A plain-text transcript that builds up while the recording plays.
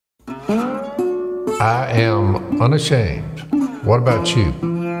I am unashamed. What about you?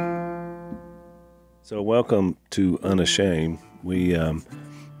 So welcome to Unashamed.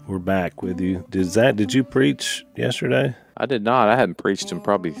 We're back with you. Did you preach yesterday? I did not. I hadn't preached in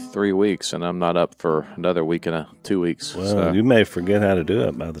probably 3 weeks, and I'm not up for another week and 2 weeks. Well, so. You may forget how to do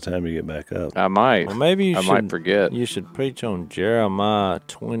it by the time you get back up. I might. Well, maybe I might forget. You should preach on Jeremiah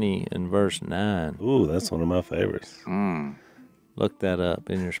 20 and verse 9. Ooh, that's one of my favorites. Look that up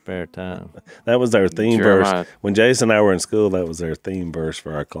in your spare time. That was our theme Jeremiah. verse. When Jason and I were in school, that was our theme verse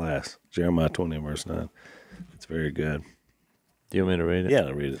for our class. Jeremiah 20 and verse 9. It's very good. Do you want me to read it? Yeah,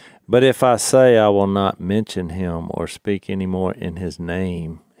 I'll read it. But if I say I will not mention him or speak any more in his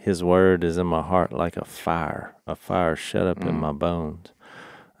name, his word is in my heart like a fire shut up in my bones.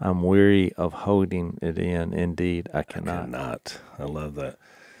 I'm weary of holding it in. Indeed, I cannot. I love that.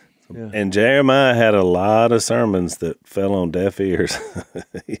 Yeah. And Jeremiah had a lot of sermons that fell on deaf ears.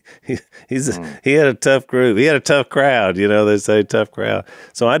 He had a tough group. He had a tough crowd. You know, they say tough crowd.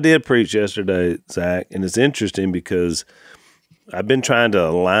 So I did preach yesterday, Zach, and it's interesting because I've been trying to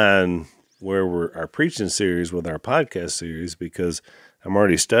align where our preaching series with our podcast series because I'm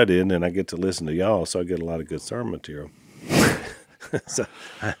already studying and I get to listen to y'all, so I get a lot of good sermon material. So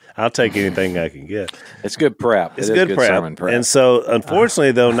I'll take anything I can get. It's good prep. It's It is good prep. sermon prep. And so,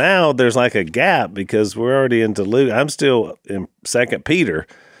 unfortunately, though, now there's like a gap because we're already into Luke. I'm still in 2 Peter,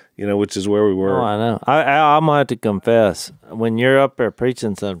 which is where we were. Oh, I know. I'm going to have to confess, when you're up there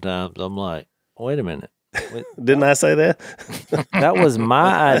preaching sometimes, I'm like, wait a minute. Didn't I say that? That was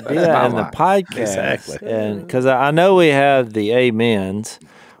my idea in the podcast. Exactly. And because I know we have the amens,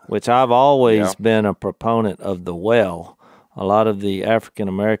 which I've always been a proponent of the well. A lot of the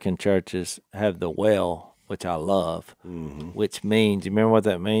African-American churches have the well, which I love, which means, you remember what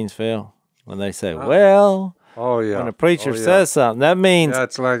that means, Phil? When they say, well, when a preacher says something, that means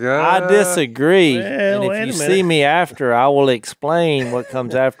it's like, I disagree. Well, and wait if you a minute. see me after, I will explain what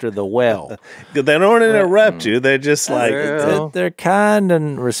comes after the well. They don't interrupt you. They're just like, They're kind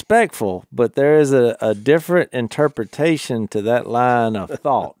and respectful, but there is a different interpretation to that line of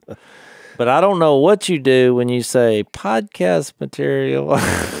thought. But I don't know what you do when you say podcast material.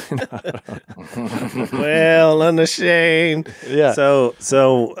 well, unashamed. Yeah.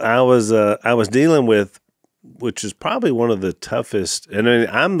 So I was dealing with, which is probably one of the toughest, and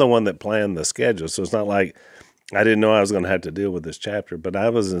I'm the one that planned the schedule, so it's not like I didn't know I was going to have to deal with this chapter, but I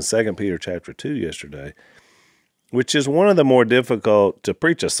was in 2 Peter chapter 2 yesterday, which is one of the more difficult to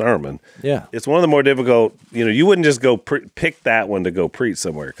preach a sermon. Yeah. It's one of the more difficult, you wouldn't just go pick that one to go preach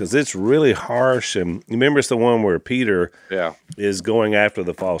somewhere because it's really harsh. And you remember it's the one where Peter is going after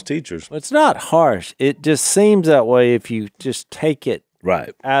the false teachers. Well, it's not harsh. It just seems that way if you just take it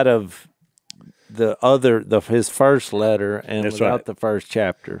out of his first letter and without the first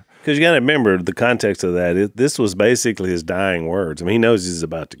chapter. Because you got to remember the context of that. This was basically his dying words. I mean, he knows he's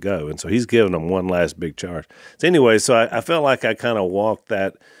about to go, and so he's giving them one last big charge. So anyway, I felt like I kind of walked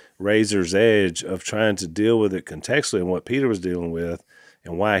that razor's edge of trying to deal with it contextually and what Peter was dealing with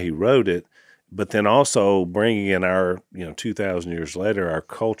and why he wrote it, but then also bringing in our, 2,000 years later, our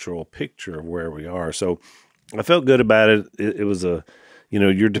cultural picture of where we are. So I felt good about it. It was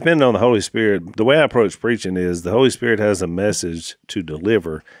you're dependent on the Holy Spirit. The way I approach preaching is the Holy Spirit has a message to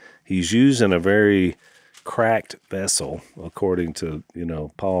deliver. He's using a very cracked vessel, according to,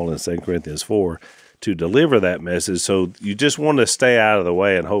 Paul in 2 Corinthians 4, to deliver that message. So you just want to stay out of the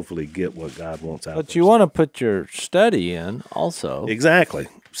way and hopefully get what God wants out of it. But you want to put your study in also. Exactly.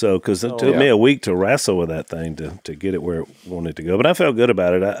 So, because it took me a week to wrestle with that thing to get it where it wanted to go. But I felt good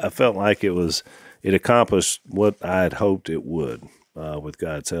about it. I felt like it accomplished what I had hoped it would. With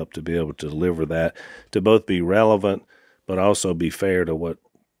God's help, to be able to deliver that, to both be relevant, but also be fair to what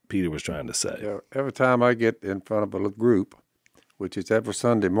Peter was trying to say. Yeah, every time I get in front of a little group, which is every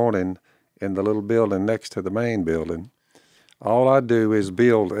Sunday morning in the little building next to the main building, all I do is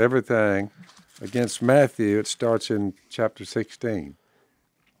build everything against Matthew. It starts in chapter 16.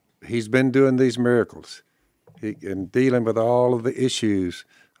 He's been doing these miracles and dealing with all of the issues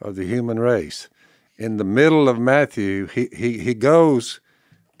of the human race. In the middle of Matthew, he goes,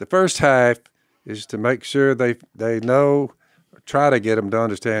 the first half is to make sure they know, try to get them to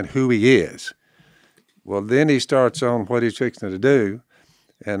understand who he is. Well, then he starts on what he's fixing to do.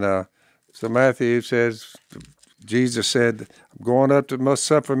 And so Matthew says, Jesus said, I'm going up to must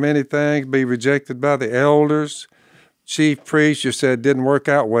suffer many things, be rejected by the elders. Chief priests, you said, didn't work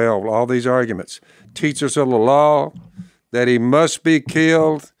out well, all these arguments. Teachers of the law, that he must be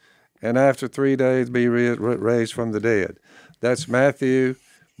killed, and after 3 days be raised from the dead. That's Matthew.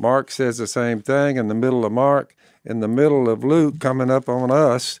 Mark says the same thing in the middle of Mark. In the middle of Luke, coming up on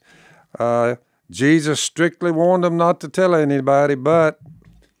us, Jesus strictly warned them not to tell anybody, but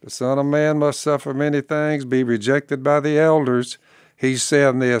the Son of Man must suffer many things, be rejected by the elders. He's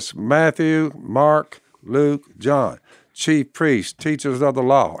saying this, Matthew, Mark, Luke, John, chief priests, teachers of the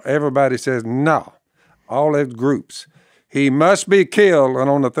law. Everybody says no, all those groups. He must be killed and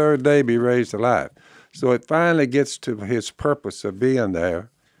on the third day be raised alive. So it finally gets to his purpose of being there,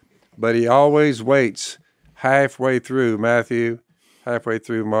 but he always waits halfway through Matthew, halfway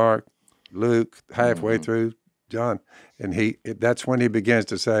through Mark, Luke, halfway through John, and that's when he begins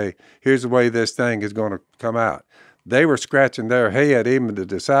to say, here's the way this thing is going to come out. They were scratching their head, even the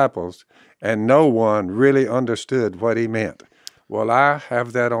disciples, and no one really understood what he meant. Well, I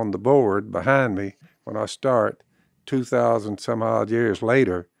have that on the board behind me when I start 2,000 some odd years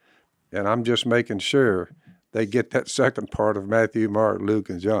later, and I'm just making sure they get that second part of Matthew, Mark, Luke,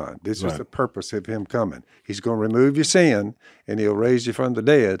 and John. This is the purpose of him coming. He's going to remove your sin, and he'll raise you from the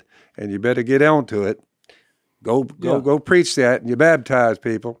dead, and you better get on to it. Go preach that, and you baptize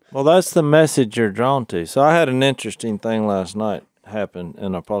people. Well, that's the message you're drawn to. So I had an interesting thing last night happen,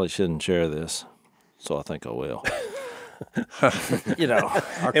 and I probably shouldn't share this, so I think I will. You know,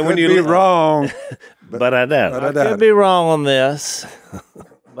 I could be wrong, but I doubt it. I could be wrong on this,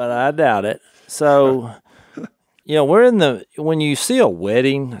 but I doubt it. So, you know, when you see a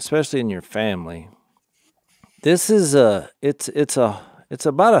wedding, especially in your family, this is it's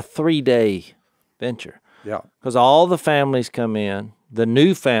about a 3-day venture. Yeah. Because all the families come in. The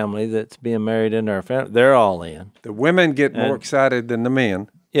new family that's being married into our family, they're all in. The women get more excited than the men.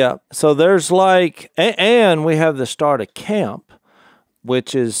 Yeah. So there's and we have the start of camp,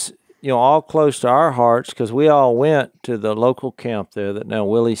 which is, you know, all close to our hearts because we all went to the local camp there that now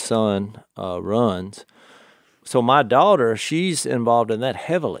Willie's son runs. So my daughter, she's involved in that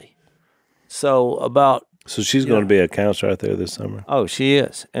heavily. So she's going to be a counselor out there this summer? Oh, she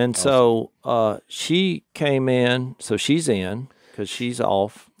is. And awesome. So she came in, so she's in because she's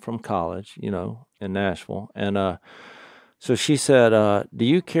off from college, you know, in Nashville. And so she said, do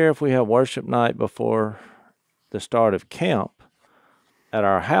you care if we have worship night before the start of camp at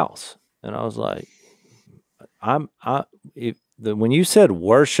our house? And I was like, when you said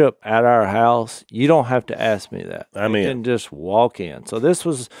worship at our house, you don't have to ask me that. You can just walk in. So this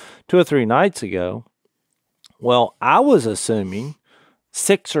was 2 or 3 nights ago. Well, I was assuming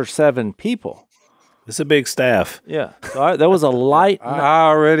 6 or 7 people. It's a big staff. Yeah. So there was a light. I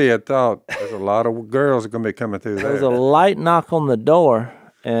already had thought there's a lot of girls going to be coming through there. There was a light knock on the door,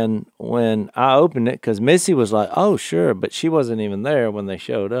 and when I opened it, because Missy was like, oh, sure, but she wasn't even there when they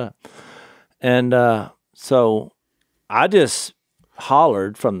showed up. And so I just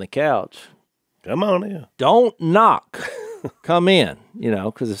hollered from the couch, come on in. Don't knock. Come in, you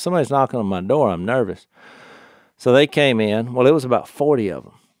know, because if somebody's knocking on my door, I'm nervous. So they came in. Well, it was about 40 of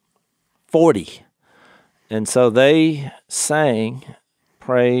them. 40. And so they sang,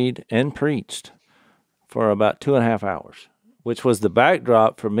 prayed, and preached for about 2.5 hours, which was the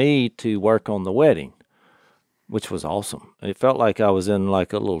backdrop for me to work on the wedding, which was awesome. It felt like I was in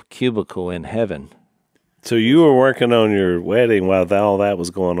like a little cubicle in heaven. So you were working on your wedding while all that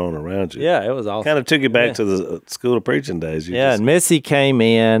was going on around you. Yeah, it was awesome. Kind of took you back to the school of preaching days. And Missy came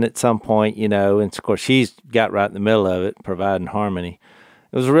in at some point, you know, and of course she's got right in the middle of it, providing harmony.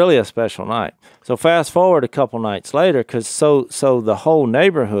 It was really a special night. So fast forward a couple nights later, because so the whole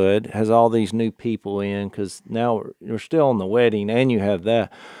neighborhood has all these new people in, because now we're still on the wedding, and you have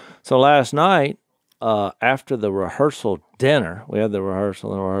that. So last night, after the rehearsal dinner, we had the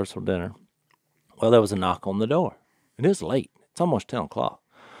rehearsal dinner. Well, there was a knock on the door, and it was late. It's almost 10 o'clock.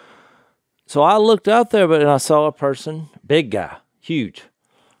 So I looked out there, and I saw a person, big guy, huge.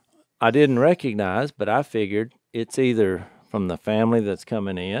 I didn't recognize, but I figured it's either from the family that's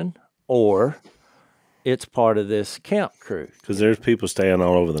coming in, or it's part of this camp crew. Because there's people staying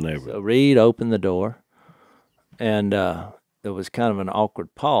all over the neighborhood. So Reed opened the door, and there was kind of an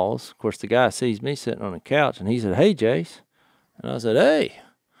awkward pause. Of course, the guy sees me sitting on the couch, and he said, hey, Jase. And I said, hey.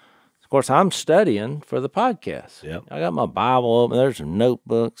 Of course, I'm studying for the podcast. Yep. I got my Bible open. There's some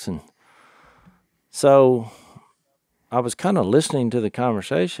notebooks. And so I was kind of listening to the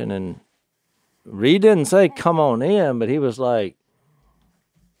conversation, and Reed didn't say, come on in, but he was like,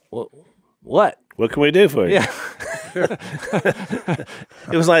 what? What can we do for you? Yeah. It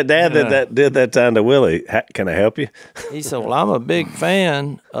was like Dad did that time to Willie. Can I help you? He said, well, I'm a big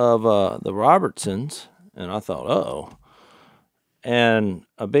fan of the Robertsons. And I thought, uh-oh. And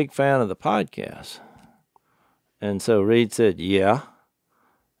a big fan of the podcast. And so Reed said, yeah.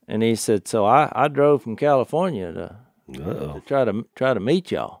 And he said, so I drove from California to try to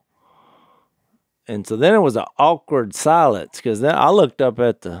meet y'all. And so then it was an awkward silence, because then I looked up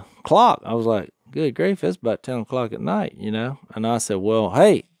at the o'clock. I was like, good grief, it's about 10 o'clock at night, you know? And I said, well,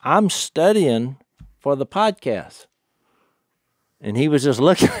 hey, I'm studying for the podcast. And he was just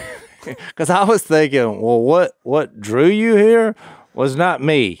looking, because I was thinking, well, what drew you here was not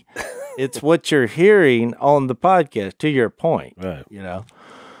me. It's what you're hearing on the podcast, to your point, Right. you know?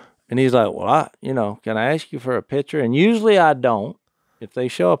 And he's like, well, can I ask you for a picture? And usually I don't, if they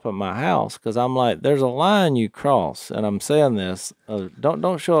show up at my house, because I'm like, there's a line you cross, and I'm saying this,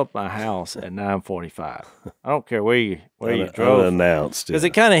 don't show up at my house at 9:45. I don't care where you drove. Unannounced. Because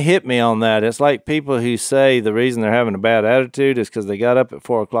it kind of hit me on that. It's like people who say the reason they're having a bad attitude is because they got up at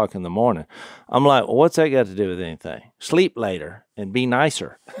 4 o'clock in the morning. I'm like, well, what's that got to do with anything? Sleep later and be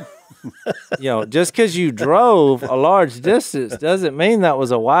nicer. Just because you drove a large distance doesn't mean that was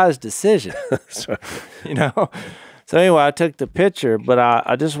a wise decision. That's right. So anyway, I took the picture, but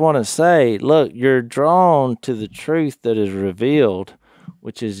I just want to say, look, you're drawn to the truth that is revealed,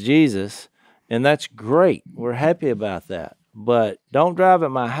 which is Jesus, and that's great. We're happy about that. But don't drive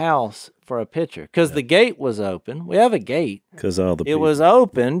at my house for a picture, because the gate was open. We have a gate. Because all the It was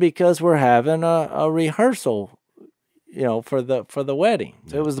open because we're having a rehearsal, for the wedding.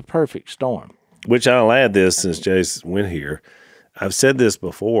 So it was the perfect storm. Which I'll add this since Jase went here. I've said this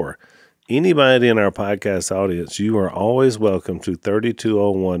before. Anybody in our podcast audience, you are always welcome to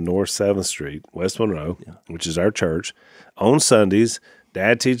 3201 North 7th Street, West Monroe, which is our church. On Sundays,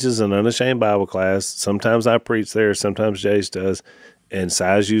 Dad teaches an Unashamed Bible class. Sometimes I preach there, sometimes Jase does, and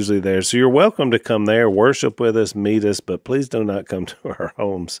Si's usually there. So you're welcome to come there, worship with us, meet us, but please do not come to our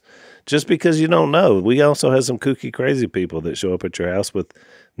homes just because you don't know. We also have some kooky, crazy people that show up at your house with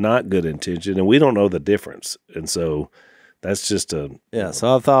not good intention, and we don't know the difference. And so that's just so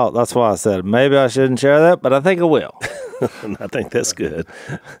I thought, that's why I said maybe I shouldn't share that, but I think I will. And I think that's good.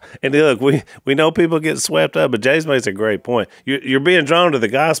 And look, we know people get swept up, but Jase makes a great point. You're being drawn to the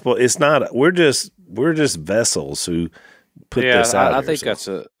gospel. It's not. We're just vessels who put this out. I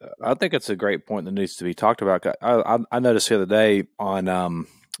think it's a great point that needs to be talked about. I noticed the other day on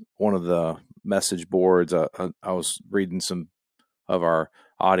one of the message boards, I was reading some of our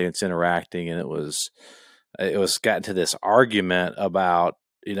audience interacting, and it was gotten to this argument about,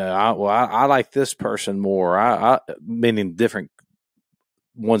 I like this person more. I meaning different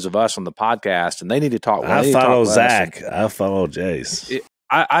ones of us on the podcast, and they need to talk. I follow Zach. I follow Jase.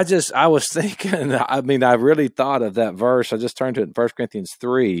 I was thinking. I mean, I really thought of that verse. I just turned to it in 1 Corinthians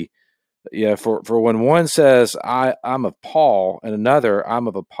 3. Yeah, for when one says I'm of Paul, and another I'm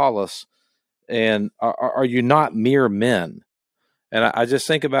of Apollos, and are you not mere men? And I just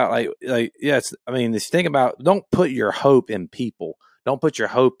think about think about, don't put your hope in people. Don't put your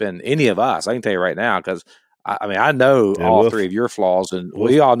hope in any of us. I can tell you right now, because I know all three of your flaws, and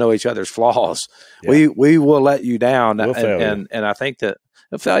we all know each other's flaws. Yeah. We will let you down, and I think that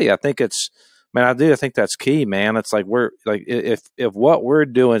I'll fail you. I think I think that's key, man. It's like if what we're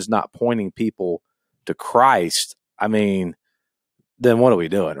doing is not pointing people to Christ, then what are we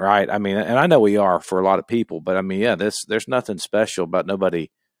doing, right? And I know we are for a lot of people, but there's nothing special about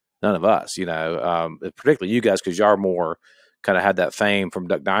none of us, particularly you guys, because y'all are more kind of had that fame from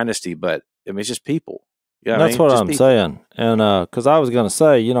Duck Dynasty, but it's just people. That's what I'm saying. And because I was going to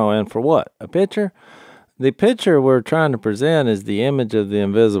say, and for what? A picture? The picture we're trying to present is the image of the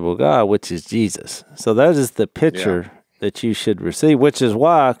invisible God, which is Jesus. So that is the picture that you should receive, which is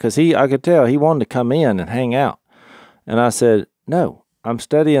why, because I could tell he wanted to come in and hang out. And I said, no, I'm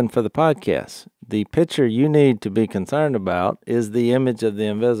studying for the podcast. The picture you need to be concerned about is the image of the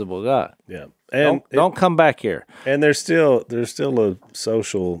invisible God. Yeah. And don't come back here. And there's still a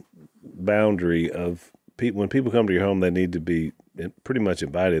social boundary of people. When people come to your home, they need to be pretty much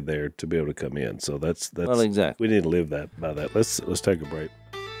invited there to be able to come in. So that's exactly. We need to live by that. Let's take a break.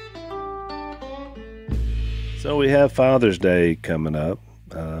 So we have Father's Day coming up,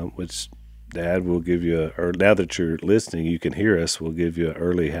 which Dad will give you now that you're listening, you can hear us. We'll give you an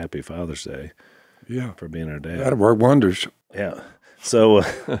early happy Father's Day. Yeah, for being our dad. That'll work wonders. Yeah. So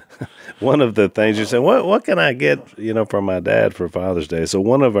one of the things you said, what can I get, from my dad for Father's Day? So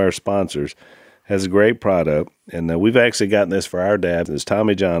one of our sponsors has a great product, and we've actually gotten this for our dad. It's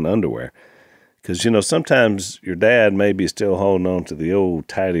Tommy John underwear. Because, sometimes your dad may be still holding on to the old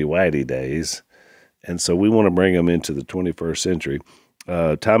tighty-whitey days, and so we want to bring them into the 21st century.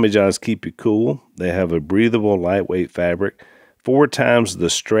 Tommy John's keep you cool. They have a breathable, lightweight fabric, 4 times the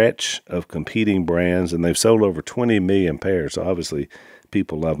stretch of competing brands, and they've sold over 20 million pairs, so obviously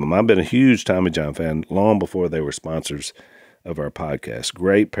people love them. I've been a huge Tommy John fan long before they were sponsors of our podcast.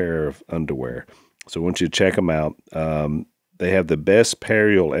 Great pair of underwear. So I want you to check them out. They have the best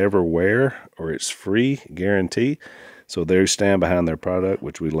pair you'll ever wear, or it's free guarantee. So they stand behind their product,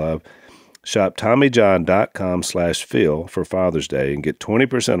 which we love. Shop TommyJohn.com/Phil for Father's Day and get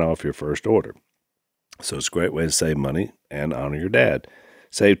 20% off your first order. So it's a great way to save money and honor your dad.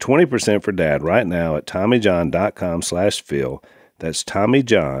 Save 20% for dad right now at TommyJohn.com/Phil. That's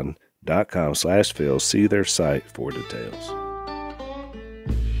TommyJohn.com/Phil. See their site for details.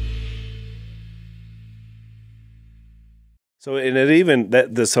 So, and it even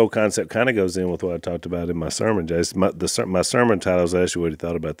this whole concept kind of goes in with what I talked about in my sermon, Jason. My sermon title, I was asked you what you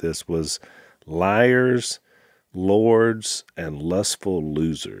thought about this, was Liars, Lords, and Lustful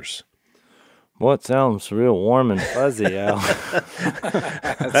Losers. Well, it sounds real warm and fuzzy, Al.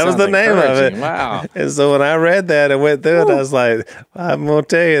 That was the name of it. Wow. And so when I read that and went through it, I was like, I'm going to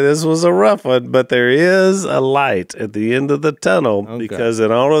tell you, this was a rough one, but there is a light at the end of the tunnel because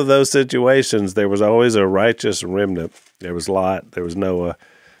in all of those situations, there was always a righteous remnant. There was Lot, there was Noah,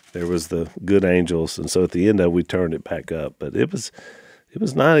 there was the good angels. And so at the end of it, we turned it back up. But it was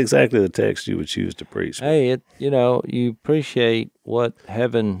not exactly the text you would choose to preach. Hey, you appreciate what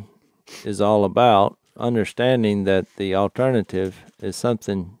heaven is all about, understanding that the alternative is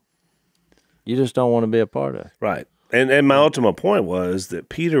something you just don't want to be a part of. Right. And my ultimate point was that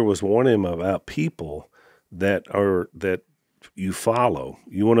Peter was warning him about people that you follow.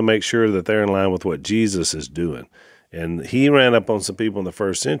 You want to make sure that they're in line with what Jesus is doing. And he ran up on some people in the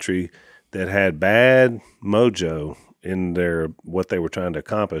first century that had bad mojo in what they were trying to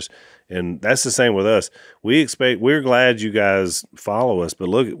accomplish. And that's the same with us. We're glad you guys follow us, but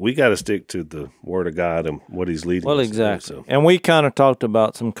look, we got to stick to the Word of God and what He's leading us. Well, exactly. To do, so. And we kind of talked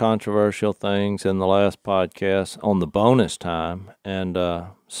about some controversial things in the last podcast on the bonus time. And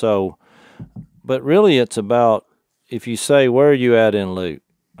but really it's about, if you say, where are you at in Luke?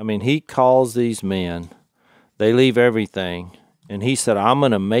 I mean, he calls these men, they leave everything, and he said, I'm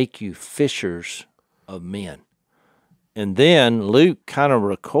going to make you fishers of men. And then Luke kind of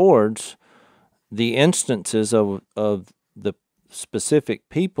records the instances of the specific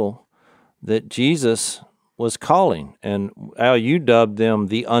people that Jesus was calling. And Al, you dubbed them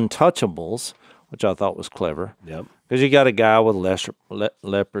the untouchables, which I thought was clever. Yep. Because you got a guy with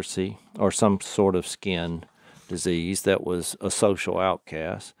leprosy or some sort of skin disease that was a social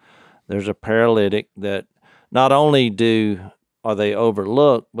outcast. There's a paralytic that not only are they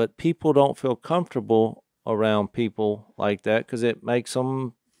overlooked, but people don't feel comfortable around people like that because it makes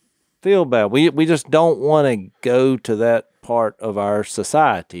them feel bad. We just don't want to go to that part of our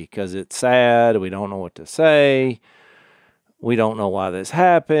society because it's sad. We don't know what to say. We don't know why this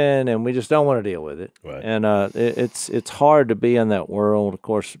happened, and we just don't want to deal with it. Right. And it's hard to be in that world. Of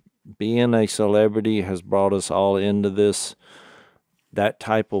course, being a celebrity has brought us all into that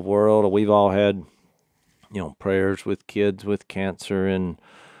type of world. We've all had, prayers with kids with cancer, and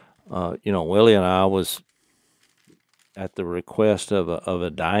Willie and I was at the request of a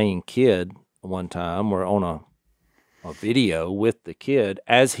dying kid one time. We're on a video with the kid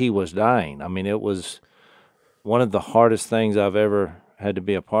as he was dying. I mean, it was one of the hardest things I've ever had to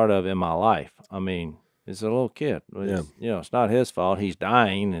be a part of in my life. I mean, it's a little kid. It's, it's not his fault. He's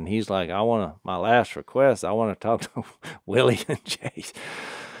dying, and he's like, my last request, I want to talk to Willie and Chase.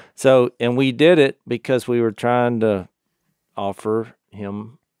 So, and we did it because we were trying to offer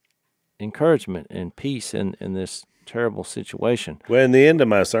him encouragement and peace in this terrible situation. Well, in the end of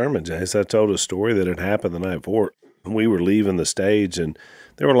my sermon, Jace, I told a story that had happened the night before. We were leaving the stage, and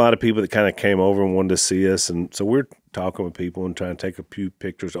there were a lot of people that kind of came over and wanted to see us. And so we're talking with people and trying to take a few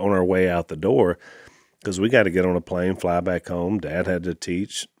pictures on our way out the door because we got to get on a plane, fly back home. Dad had to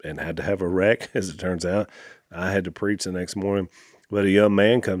teach and had to have a wreck, as it turns out. I had to preach the next morning. But a young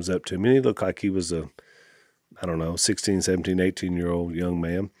man comes up to me, and he looked like he was 16, 17, 18-year-old young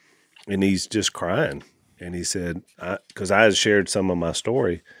man. And he's just crying. And he said, because I had shared some of my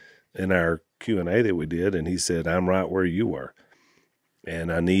story in our Q&A that we did, and he said, I'm right where you were.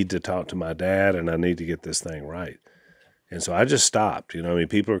 And I need to talk to my dad, and I need to get this thing right. And so I just stopped.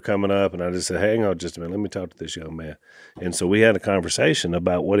 People are coming up, and I just said, hang on just a minute. Let me talk to this young man. And so we had a conversation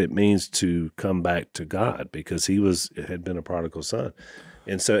about what it means to come back to God because he had been a prodigal son.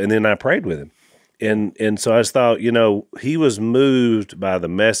 And then I prayed with him. And so I just thought, he was moved by the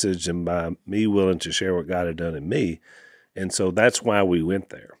message and by me willing to share what God had done in me. And so that's why we went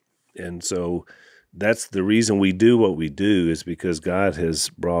there. And so that's the reason we do what we do is because God has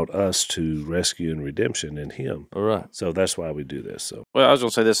brought us to rescue and redemption in him. All right. So that's why we do this. So, well, I was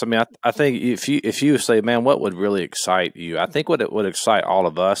going to say this. I mean, I think if you say, man, what would really excite you? I think what it would excite all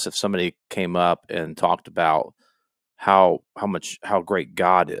of us if somebody came up and talked about how great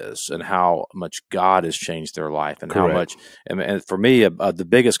God is and how much God has changed their life and Correct. how much. And for me, the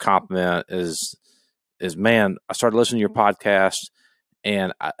biggest compliment is man, I started listening to your podcast,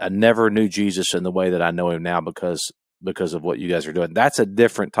 and I never knew Jesus in the way that I know him now because of what you guys are doing. That's a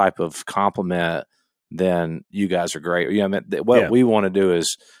different type of compliment than you guys are great. You know, what we want to do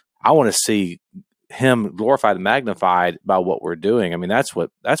is I want to see him glorified and magnified by what we're doing. I mean, that's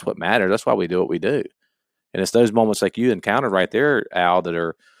what matters. That's why we do what we do. And it's those moments like you encountered right there, Al,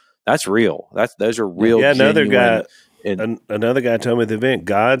 that's real. Those are real. Yeah, genuine, another guy told me at the event,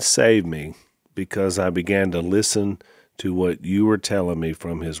 God saved me because I began to listen to what you were telling me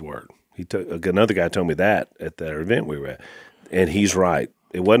from his word. Another guy told me that at that event we were at, and he's right.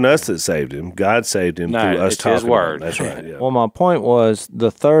 It wasn't us that saved him. God saved him through us talking his word. That's right. Yeah. Well, my point was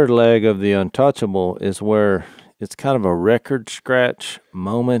the third leg of the untouchable is where it's kind of a record scratch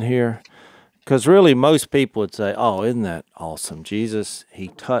moment here. Because really most people would say, oh, isn't that awesome? Jesus, he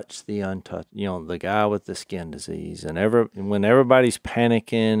touched the untouched, the guy with the skin disease. And when everybody's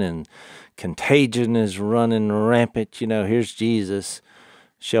panicking and contagion is running rampant, here's Jesus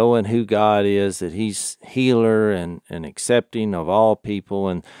showing who God is, that he's healer and accepting of all people,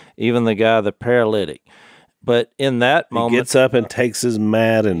 and even the guy, the paralytic. But in that moment, he gets up and takes his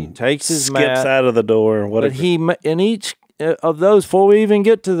mat and skips out of the door. Whatever. But in each of those, before we even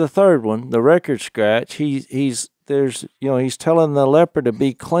get to the third one, the record scratch, he's telling the leper to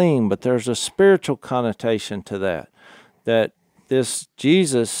be clean, but there's a spiritual connotation to that this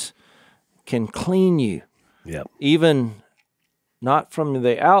Jesus can clean you. Yep. Even not from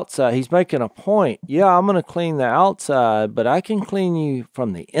the outside. He's making a point. Yeah, I'm going to clean the outside, but I can clean you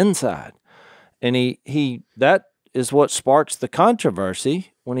from the inside. And he that is what sparks the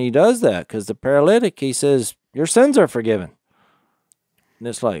controversy when he does that, because the paralytic, he says, your sins are forgiven. And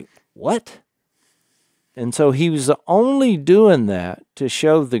it's like, what? And so he was only doing that to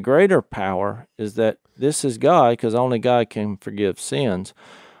show the greater power is that this is God, because only God can forgive sins.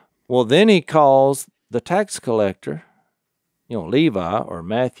 Well, then he calls the tax collector, Levi or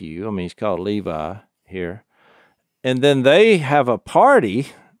Matthew. I mean, he's called Levi here. And then they have a party,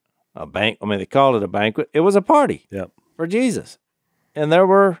 they called it a banquet. It was a party for Jesus. And there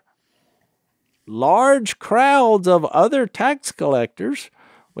were large crowds of other tax collectors.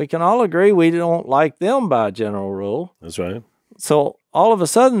 We can all agree we don't like them by general rule. That's right. So all of a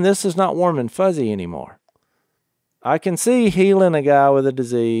sudden, this is not warm and fuzzy anymore. I can see healing a guy with a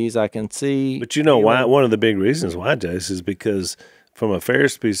disease. I can see. But why? One of the big reasons why, Jase, is because from a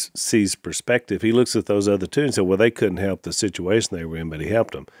Pharisee's perspective, he looks at those other two and said, well, they couldn't help the situation they were in, but he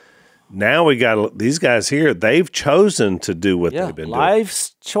helped them. Now we got these guys here. They've chosen to do what they've been doing.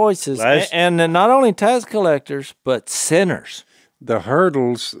 Life's choices. And not only tax collectors, but sinners. The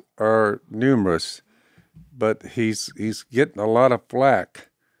hurdles are numerous, but he's getting a lot of flack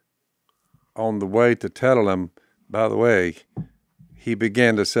on the way to tell them. By the way, he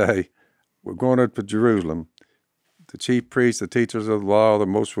began to say, we're going up to Jerusalem. The chief priests, the teachers of the law, the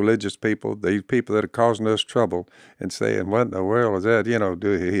most religious people, the people that are causing us trouble, and saying, what in the world is that?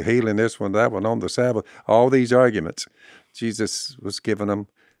 Healing this one, that one on the Sabbath. All these arguments. Jesus was giving them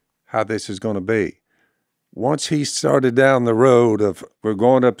how this is going to be. Once he started down the road of, we're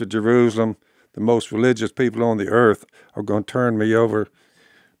going up to Jerusalem, the most religious people on the earth are going to turn me over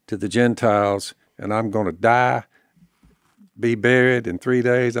to the Gentiles, and I'm going to die, be buried, in 3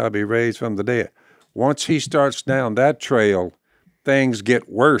 days I'll be raised from the dead. Once he starts down that trail, things get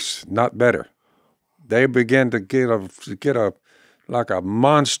worse, not better. They begin to get like a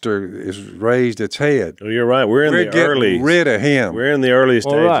monster is raised its head. Oh, you're right. We're getting rid of him. We're in the early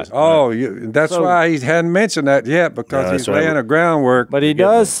stages. Right. Oh, that's why he hadn't mentioned that yet, because he's laying a groundwork. But he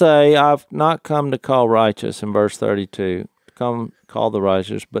does say, I've not come to call righteous in verse 32. Come call the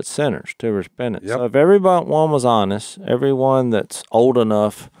righteous, but sinners to repentance. Yep. So if everyone was honest, everyone that's old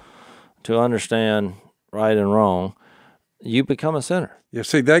enough to understand right and wrong, you become a sinner. You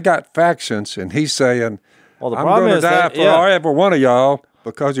see, they got factions, and he's saying, well, the I'm problem going to is die for every one of y'all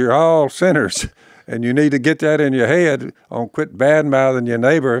because you're all sinners, and you need to get that in your head on quit bad-mouthing your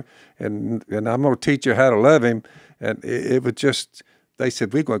neighbor, and I'm going to teach you how to love him. And it was just, they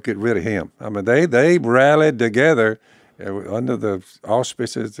said, we're going to get rid of him. I mean, they rallied together under the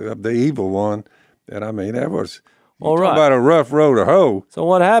auspices of the evil one, and I mean, that was... Talk about a rough road to hoe. So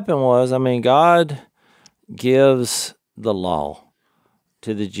what happened was, God gives the law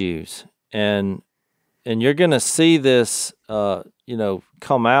to the Jews, and you're going to see this,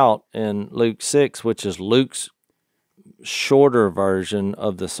 come out in Luke 6, which is Luke's shorter version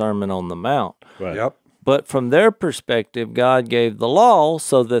of the Sermon on the Mount. Right. Yep. But from their perspective, God gave the law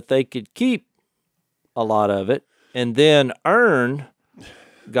so that they could keep a lot of it and then earn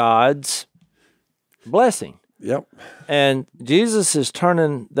God's blessing. Yep. And Jesus is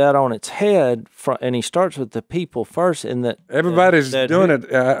turning that on its head, and he starts with the people first. In that everybody's doing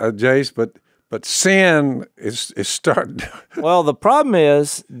it, Jase, but sin is starting. Well, the problem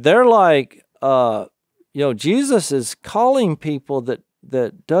is they're like, Jesus is calling people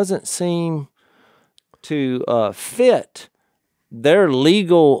that doesn't seem to fit their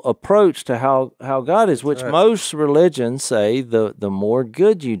legal approach to how God is, which most religions say the more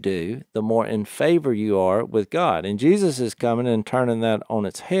good you do, the more in favor you are with God. And Jesus is coming and turning that on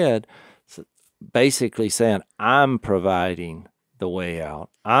its head, basically saying, I'm providing the way out.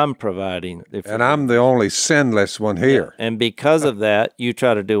 I'm providing the and I'm the only sinless one here. Yeah. And because of that, you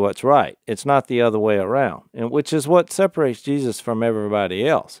try to do what's right. It's not the other way around, and which is what separates Jesus from everybody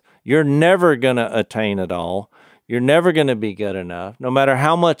else. You're never going to attain it all. You're never going to be good enough, no matter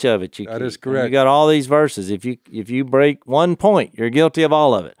how much of it you keep. That is correct. And you got all these verses. If you break one point, you're guilty of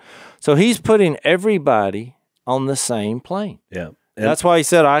all of it. So he's putting everybody on the same plane. Yeah. That's why he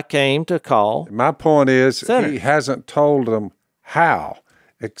said, I came to call. My point is, sinners. He hasn't told them how,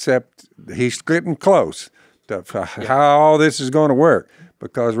 except he's getting close to how all this is going to work.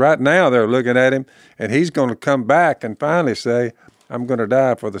 Because right now they're looking at him, and he's going to come back and finally say, I'm going to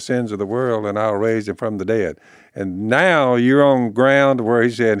die for the sins of the world, and I'll raise him from the dead. And now you're on ground where he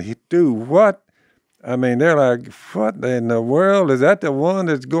said, do what? I mean, they're like, what in the world? Is that the one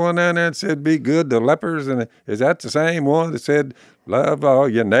that's going down there and said, be good to lepers? And is that the same one that said, love all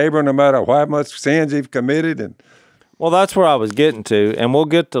your neighbor no matter how much sins you've committed? And well, that's where I was getting to, and we'll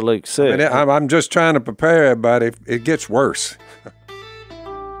get to Luke 6. I'm just trying to prepare everybody. It gets worse.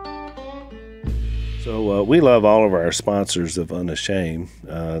 So we love all of our sponsors of Unashamed.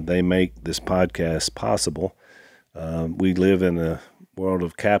 They make this podcast possible. We live in a world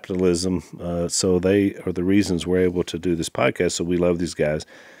of capitalism, so they are the reasons we're able to do this podcast, so we love these guys.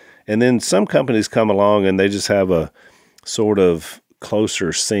 And then some companies come along and they just have a sort of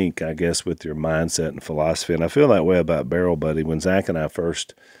closer sync, I guess, with your mindset and philosophy. And I feel that way about Barrel Buddy. When Zach and I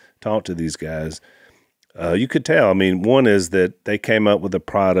first talked to these guys, you could tell. I mean, one is that they came up with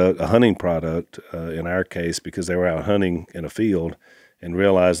a hunting product, in our case, because they were out hunting in a field and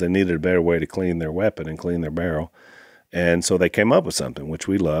realized they needed a better way to clean their weapon and clean their barrel. And so they came up with something, which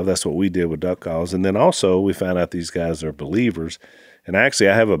we love. That's what we did with duck calls. And then also we found out these guys are believers. And actually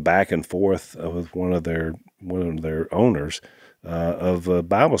I have a back and forth with one of their owners of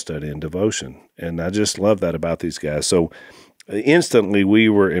Bible study and devotion. And I just love that about these guys. So instantly we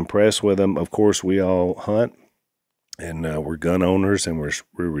were impressed with them. Of course, we all hunt, and we're gun owners, and we're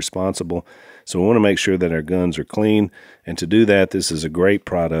responsible. So we want to make sure that our guns are clean. And to do that, this is a great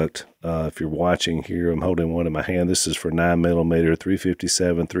product. If you're watching here, I'm holding one in my hand. This is for 9mm,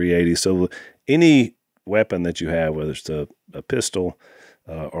 357, 380. So any weapon that you have, whether it's a pistol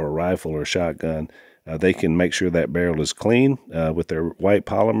or a rifle or a shotgun, they can make sure that barrel is clean. With their white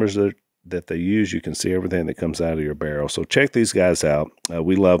polymers that they use, you can see everything that comes out of your barrel. So check these guys out.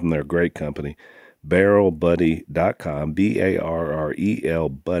 We love them. They're a great company. BarrelBuddy.com, BARREL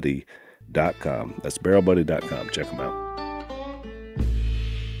Buddy.com. That's BarrelBuddy.com. Check them out.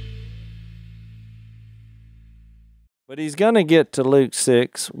 But he's going to get to Luke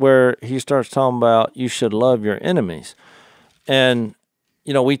 6 where he starts talking about you should love your enemies. And,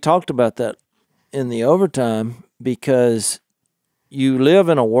 we talked about that in the overtime because you live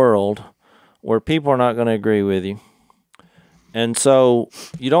in a world where people are not going to agree with you. And so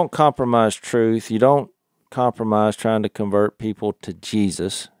you don't compromise truth. You don't compromise trying to convert people to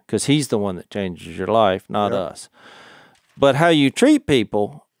Jesus, because he's the one that changes your life, not us. But how you treat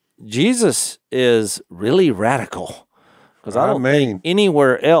people, Jesus is really radical. Because I don't think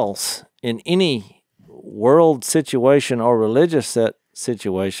anywhere else in any world situation or religious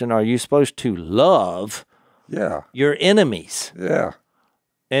situation are you supposed to love your enemies. Yeah.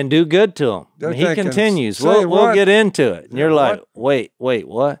 And do good to them. He continues. We'll get into it. And you're like, wait,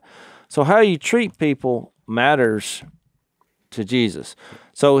 what? So how you treat people matters to Jesus.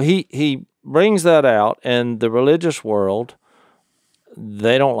 So he brings that out, and the religious world,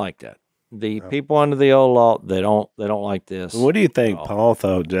 they don't like that. The people under the old law, they don't like this. What do you think Paul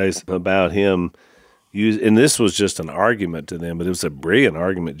thought, Jason, about him and this was just an argument to them, but it was a brilliant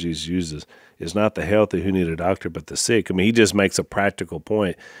argument Jesus uses. It's not the healthy who need a doctor, but the sick. I mean, he just makes a practical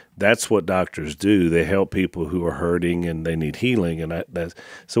point. That's what doctors do. They help people who are hurting and they need healing. And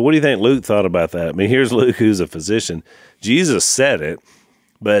so what do you think Luke thought about that? I mean, here's Luke, who's a physician. Jesus said it,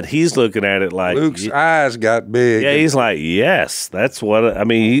 but he's looking at it like Luke's eyes got big. Yeah, he's like, yes, that's what I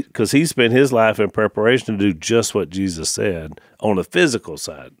mean. Because he spent his life in preparation to do just what Jesus said on the physical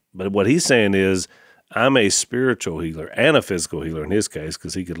side. But what he's saying is, I'm a spiritual healer and a physical healer in his case,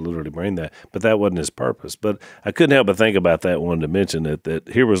 because he could literally bring that, but that wasn't his purpose. But I couldn't help but think about that one to mention it, that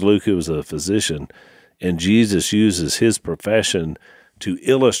here was Luke, who was a physician, and Jesus uses his profession to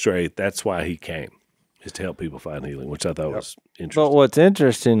illustrate that's why he came, is to help people find healing, which I thought was interesting. But what's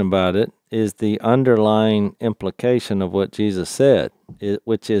interesting about it is the underlying implication of what Jesus said,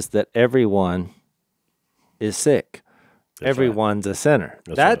 which is that everyone is sick. Everyone's a sinner.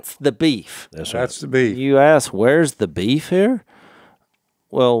 That's the beef. That's the beef. You ask, where's the beef here?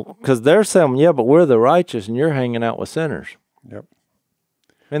 Well, because they're saying, yeah, but we're the righteous and you're hanging out with sinners. Yep.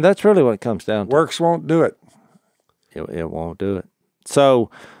 And that's really what it comes down to. Works won't do it. It won't do it.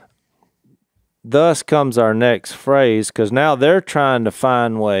 So, thus comes our next phrase, because now they're trying to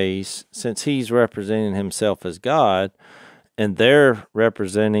find ways, since he's representing himself as God, and they're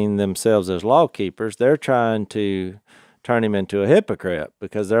representing themselves as law keepers, they're trying to turn him into a hypocrite,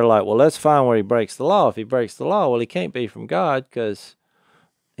 because they're like, well, let's find where he breaks the law. If he breaks the law, well, he can't be from God because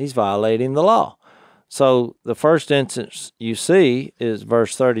he's violating the law. So the first instance you see is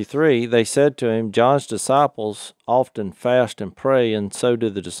verse 33. They said to him, John's disciples often fast and pray, and so do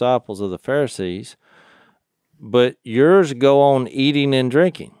the disciples of the Pharisees, but yours go on eating and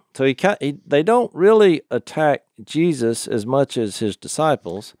drinking. So they don't really attack Jesus as much as his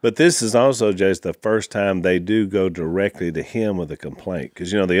disciples. But this is also, Jase, the first time they do go directly to him with a complaint.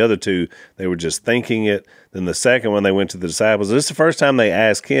 Because, the other two, they were just thinking it. Then the second one, they went to the disciples. This is the first time they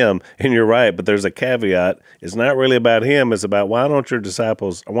ask him, and you're right, but there's a caveat. It's not really about him. It's about, why don't your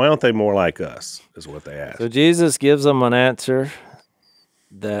disciples, why aren't they more like us, is what they ask. So Jesus gives them an answer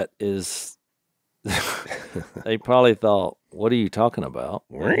that is, they probably thought, what are you talking about?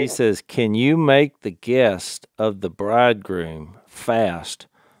 And he says, can you make the guest of the bridegroom fast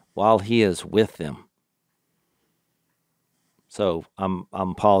while he is with them? So I'm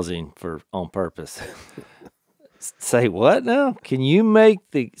pausing on purpose. Say what now? Can you make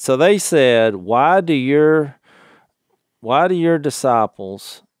the, so they said, why do your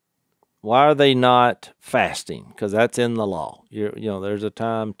disciples, why are they not fasting? Because that's in the law. There's a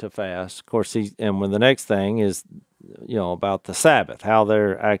time to fast. Of course, and when the next thing is, about the Sabbath, how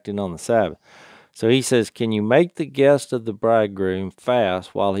they're acting on the Sabbath. So he says, can you make the guest of the bridegroom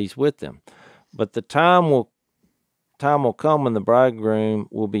fast while he's with them? But the time will come when the bridegroom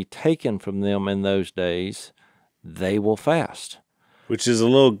will be taken from them in those days. They will fast. Which is a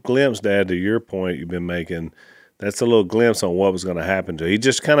little glimpse, Dad, to your point you've been making. That's a little glimpse on what was going to happen to him. He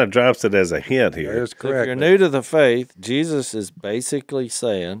just kind of drops it as a hint here. That is correct. So if you're new to the faith, Jesus is basically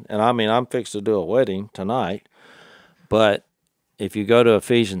saying, and I'm fixed to do a wedding tonight, but if you go to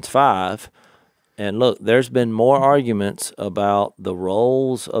Ephesians 5, and look, there's been more arguments about the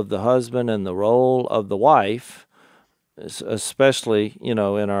roles of the husband and the role of the wife, especially, in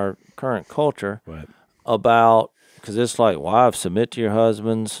our current culture, right, about, because it's like, wives, submit to your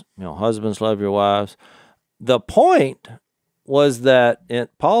husbands, husbands, love your wives. The point was that,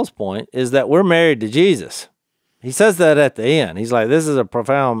 Paul's point, is that we're married to Jesus. He says that at the end. He's like, this is a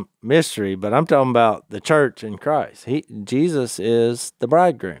profound mystery, but I'm talking about the church in Christ. Jesus is the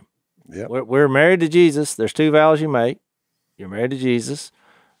bridegroom. Yep. We're married to Jesus. There's two vows you make. You're married to Jesus,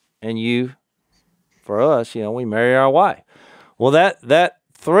 and for us, we marry our wife. Well, that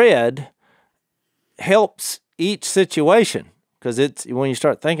thread helps each situation, because it's when you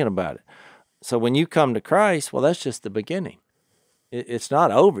start thinking about it. So when you come to Christ, well, that's just the beginning. It's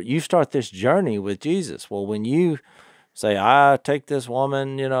not over. You start this journey with Jesus. Well, when you say, I take this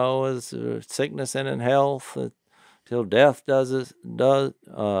woman, as sickness and in health till death does it,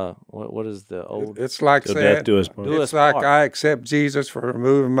 what is the old? It's like till saying, death do us part. it's like I accept Jesus for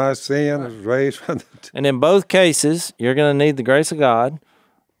removing my sin, was raised from the And in both cases, you're going to need the grace of God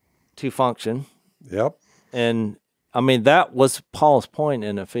to function. Yep. And that was Paul's point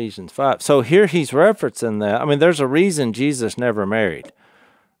in Ephesians 5. So here he's referencing that. There's a reason Jesus never married.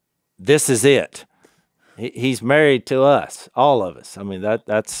 This is it. He's married to us, all of us.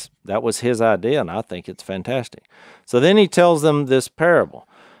 That was his idea, and I think it's fantastic. So then he tells them this parable.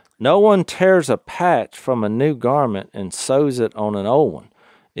 No one tears a patch from a new garment and sews it on an old one.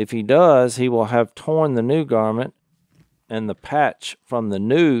 If he does, he will have torn the new garment, and the patch from the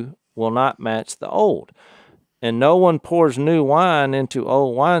new will not match the old. And no one pours new wine into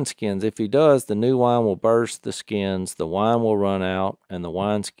old wineskins. If he does, the new wine will burst the skins, the wine will run out, and the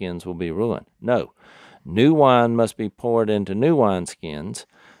wineskins will be ruined. No, new wine must be poured into new wineskins,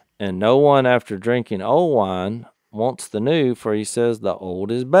 and no one after drinking old wine wants the new, for he says the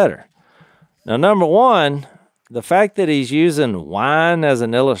old is better. Now, number one, the fact that he's using wine as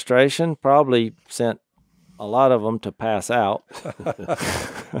an illustration probably sent a lot of them to pass out.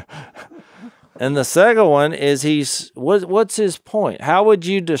 And the second one is what's his point? How would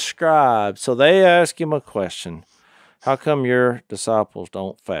you describe? So they ask him a question. How come your disciples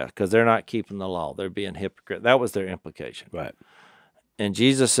don't fast? Because they're not keeping the law. They're being hypocrite. That was their implication. Right. And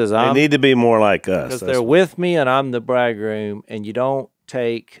Jesus says, They need to be more like us. Because they're with me and I'm the bridegroom, and you don't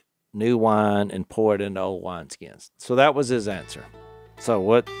take new wine and pour it into old wineskins. So that was his answer. So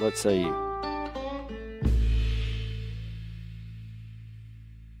what say you?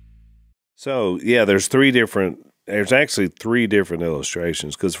 So, yeah, there's actually three different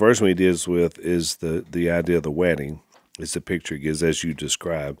illustrations, because the first one he deals with is the idea of the wedding. It's the picture he gives as you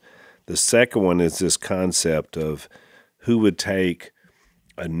described. The second one is this concept of who would take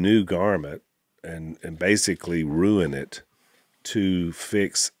a new garment and basically ruin it to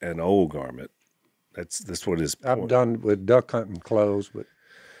fix an old garment. That's what his point. I've done with duck hunting clothes, but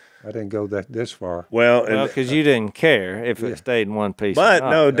I didn't go this far. Well, because you didn't care if it stayed in one piece. But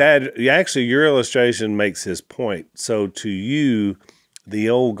no, Dad, actually, your illustration makes his point. So to you,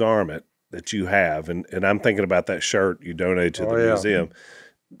 the old garment that you have, and I'm thinking about that shirt you donated to the museum,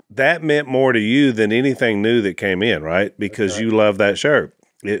 that meant more to you than anything new that came in, right? Because you love that shirt.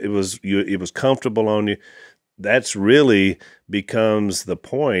 It was comfortable on you. That's really becomes the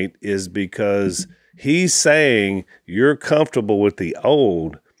point, is because he's saying you're comfortable with the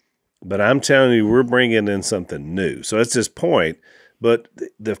old, but I'm telling you, we're bringing in something new. So that's his point. But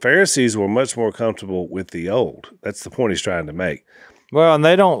the Pharisees were much more comfortable with the old. That's the point he's trying to make. Well, and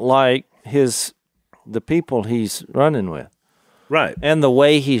they don't like the people he's running with. Right. And the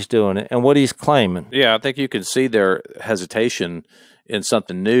way he's doing it and what he's claiming. Yeah, I think you can see their hesitation in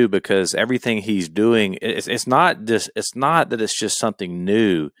something new, because everything he's doing, it's not that it's just something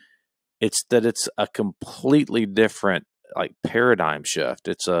new. It's that it's a completely different paradigm shift.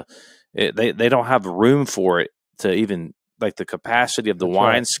 They don't have room for it to even, like, the capacity of the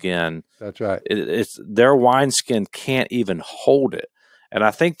wineskin. That's right. It's their wineskin can't even hold it. And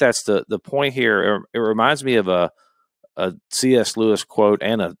I think that's the point here. It reminds me of a C.S. Lewis quote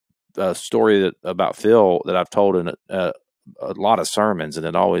and a story about Phil that I've told in a lot of sermons, and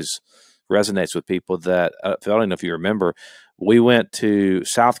it always resonates with people. That Phil, I don't know if you remember, we went to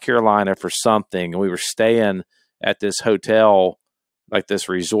South Carolina for something, and we were staying at this hotel, like this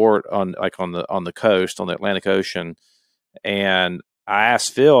resort on the coast, on the Atlantic Ocean. And I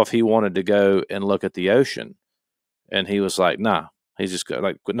asked Phil if he wanted to go and look at the ocean, and he was like, "Nah." He's just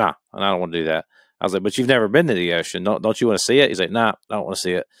 "Nah, and I don't want to do that." I was like, "But you've never been to the ocean. Don't you want to see it?" He's like, "Nah, I don't want to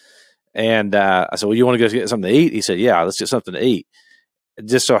see it." And I said, "Well, you want to go get something to eat?" He said, "Yeah, let's get something to eat." It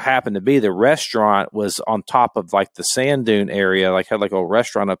just so happened to be the restaurant was on top of the sand dune area, had a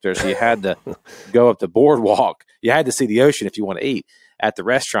restaurant up there. So you had to go up the boardwalk. You had to see the ocean if you want to eat at the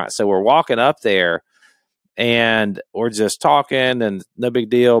restaurant. So we're walking up there and we're just talking, and no big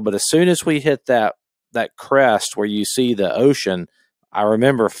deal. But as soon as we hit that crest where you see the ocean, I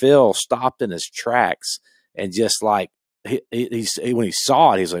remember Phil stopped in his tracks and just when he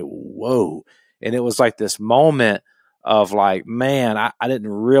saw it, he's like, "Whoa." And it was like this moment of man, I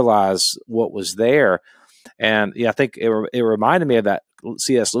didn't realize what was there. And I think it reminded me of that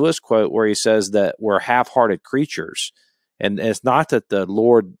C.S. Lewis quote where he says that we're half-hearted creatures. And it's not that the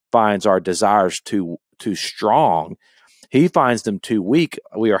Lord finds our desires too strong. He finds them too weak.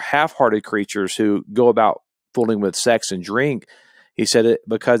 We are half-hearted creatures who go about fooling with sex and drink. He said it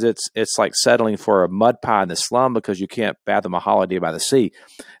because it's like settling for a mud pie in the slum because you can't fathom a holiday by the sea.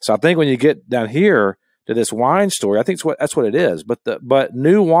 So I think when you get down here to this wine story, I think that's what it is. But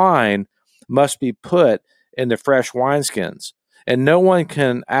new wine must be put in the fresh wineskins. And no one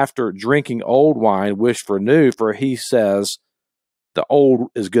can, after drinking old wine, wish for new, for he says the old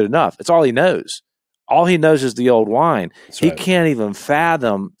is good enough. It's all he knows. All he knows is the old wine. That's right. He can't even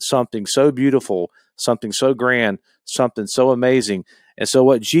fathom something so beautiful, something so grand, something so amazing. And so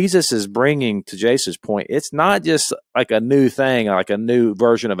what Jesus is bringing, to Jase's point, it's not just like a new thing, like a new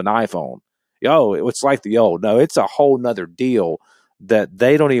version of an iPhone. It's like the old. No, it's a whole nother deal that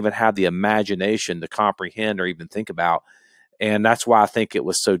they don't even have the imagination to comprehend or even think about. And that's why I think it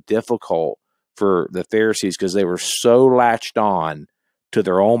was so difficult for the Pharisees, because they were so latched on to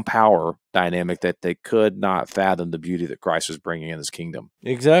their own power dynamic that they could not fathom the beauty that Christ is bringing in his kingdom.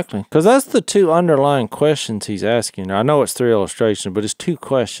 Exactly. Because that's the two underlying questions he's asking. I know it's three illustrations, but it's two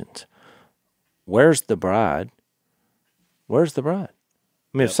questions. Where's the bride? Where's the bride?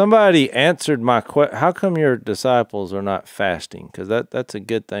 I mean, if somebody answered my question, how come your disciples are not fasting? Because that's a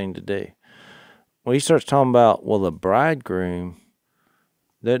good thing to do. Well, he starts talking about, the bridegroom,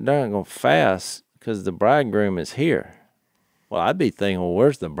 they're not going to fast because the bridegroom is here. Well, I'd be thinking,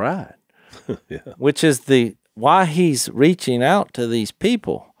 where's the bride? Yeah. Which is why he's reaching out to these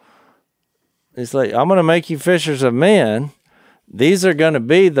people. It's like, I'm going to make you fishers of men. These are going to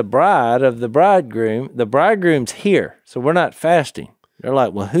be the bride of the bridegroom. The bridegroom's here, so we're not fasting. They're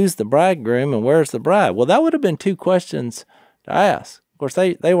like, well, who's the bridegroom and where's the bride? Well, that would have been two questions to ask. Of course,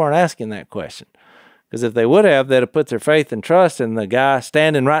 they weren't asking that question. Because if they would have, they'd have put their faith and trust in the guy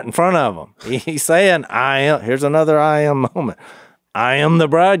standing right in front of them. He's saying, I am. Here's another I am moment. I am the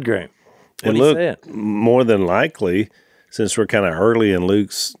bridegroom. What he said. More than likely, since we're kind of early in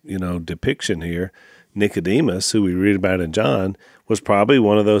Luke's, depiction here, Nicodemus, who we read about in John, was probably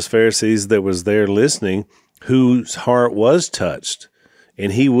one of those Pharisees that was there listening, whose heart was touched,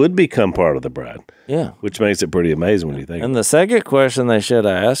 and he would become part of the bride. Yeah. Which makes it pretty amazing when you think. And the second question they should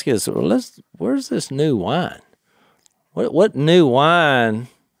ask is, where's this new wine? What new wine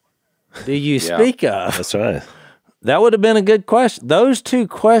do you speak of? That's right. That would have been a good question. Those two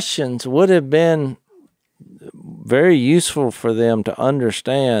questions would have been very useful for them to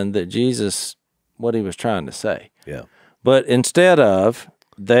understand that Jesus, what he was trying to say. Yeah. But instead of,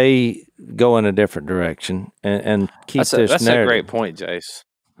 they go in a different direction and keep this narrative. That's a great point, Jace.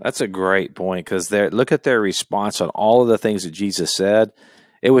 That's a great point, because look at their response on all of the things that Jesus said.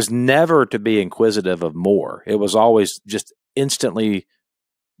 It was never to be inquisitive of more. It was always just instantly,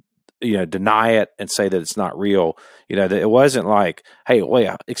 deny it and say that it's not real. It wasn't like, hey,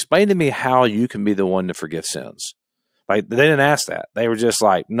 wait, explain to me how you can be the one to forgive sins. Like, they didn't ask that. They were just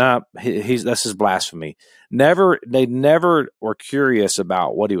like, nah, this is blasphemy. They never were curious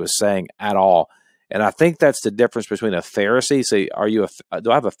about what he was saying at all. And I think that's the difference between a Pharisee. Say,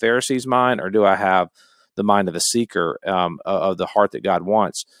 do I have a Pharisee's mind, or do I have the mind of a seeker, of the heart that God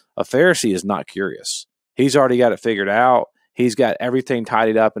wants? A Pharisee is not curious. He's already got it figured out. He's got everything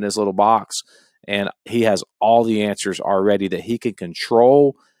tidied up in his little box, and he has all the answers already that he can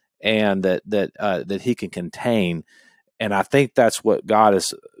control and that he can contain. And I think that's what God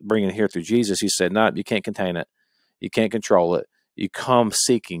is bringing here through Jesus. He said, no, you can't contain it. You can't control it. You come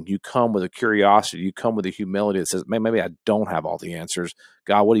seeking. You come with a curiosity. You come with a humility that says, man, maybe I don't have all the answers.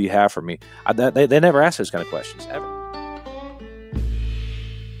 God, what do you have for me? They never ask those kind of questions, ever.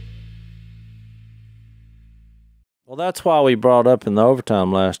 Well, that's why we brought up in the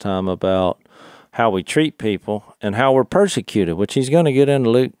overtime last time about how we treat people and how we're persecuted, which he's going to get into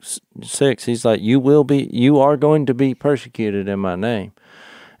Luke 6. He's like, you are going to be persecuted in my name.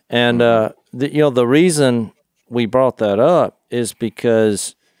 And, the reason we brought that up is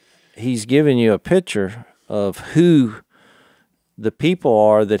because he's giving you a picture of who the people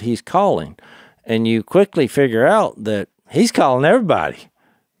are that he's calling. And you quickly figure out that he's calling everybody.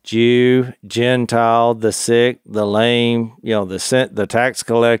 Jew, Gentile, the sick, the lame, the tax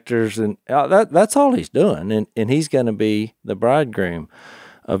collectors, and that's all he's doing. And he's going to be the bridegroom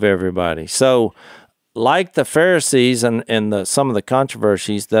of everybody. So, like the Pharisees and some of the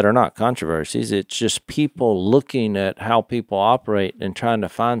controversies that are not controversies, it's just people looking at how people operate and trying to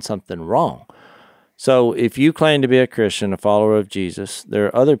find something wrong. So if you claim to be a Christian, a follower of Jesus, there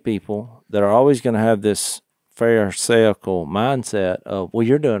are other people that are always going to have this Pharisaical mindset of, well,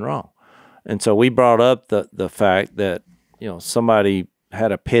 you're doing wrong. And so we brought up the fact that, somebody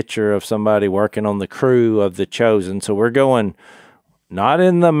had a picture of somebody working on the crew of the chosen. So we're going not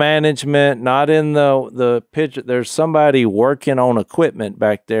in the management, not in the picture. There's somebody working on equipment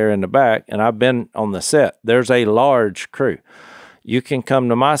back there in the back, and I've been on the set. There's a large crew. You can come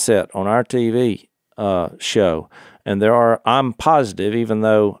to my set on our TV show, and I'm positive, even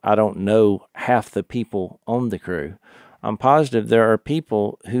though I don't know half the people on the crew, I'm positive there are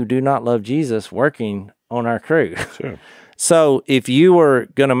people who do not love Jesus working on our crew. Sure. So if you were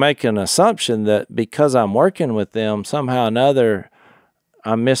going to make an assumption that because I'm working with them, somehow or another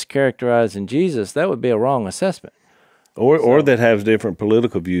I'm mischaracterizing Jesus, that would be a wrong assessment. Or that have different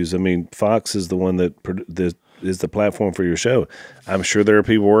political views. I mean, Fox is the one that is the platform for your show. I'm sure there are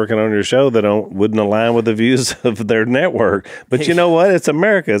people working on your show that wouldn't align with the views of their network. But you know what? It's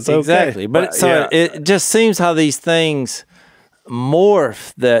America. It's okay. Exactly. But it just seems how these things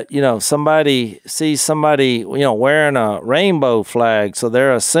morph, that somebody sees somebody wearing a rainbow flag, so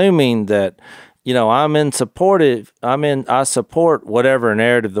they're assuming that I support whatever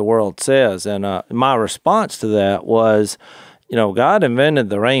narrative the world says. And my response to that was, God invented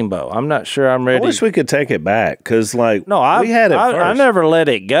the rainbow. I'm not sure I'm ready. I wish we could take it back, because we had it first. I never let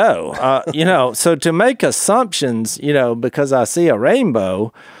it go. So to make assumptions, because I see a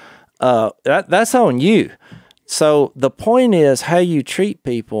rainbow, that's on you. So the point is how you treat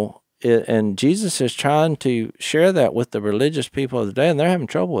people, and Jesus is trying to share that with the religious people of the day, and they're having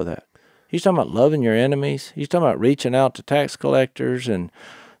trouble with that. He's talking about loving your enemies. He's talking about reaching out to tax collectors. And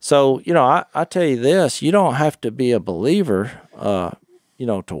so, I tell you this, you don't have to be a believer,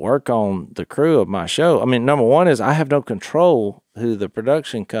 to work on the crew of my show. I mean, number one is I have no control who the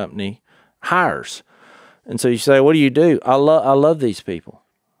production company hires. And so you say, what do you do? I love these people.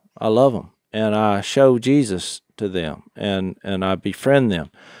 I love them. And I show Jesus to them, and I befriend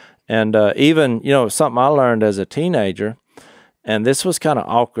them. And even, something I learned as a teenager, and this was kind of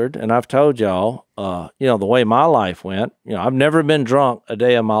awkward, and I've told y'all, the way my life went, I've never been drunk a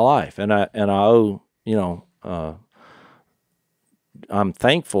day of my life. And I owe, I'm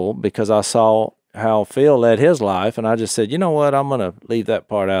thankful because I saw how Phil led his life, and I just said, you know what, I'm going to leave that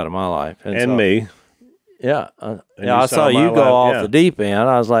part out of my life. And so, me. Yeah. I saw you go off the deep end.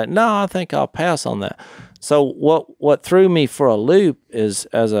 I was like, no, I think I'll pass on that. So what threw me for a loop is,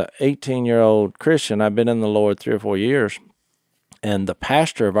 as a 18-year-old Christian, I've been in the Lord 3 or 4 years, and the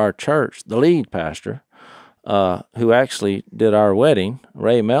pastor of our church, the lead pastor, who actually did our wedding,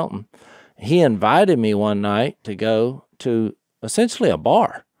 Ray Melton, he invited me one night to go to essentially a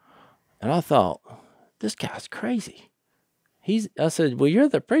bar. And I thought, this guy's crazy. I said, well, you're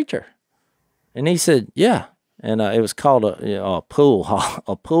the preacher. And he said, yeah. And it was called a pool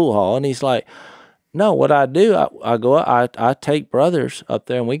hall. And he's like, no, what I do, I go, I take brothers up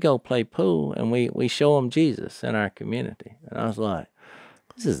there and we go play pool and we show them Jesus in our community. And I was like,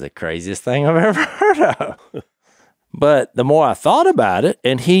 this is the craziest thing I've ever heard of. But the more I thought about it,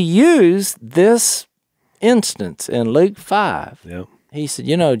 and he used this instance in Luke 5. Yep. He said,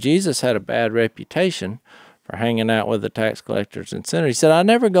 Jesus had a bad reputation for hanging out with the tax collectors and sinners. He said, I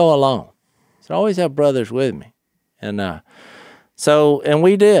never go alone. He said, I always have brothers with me. And and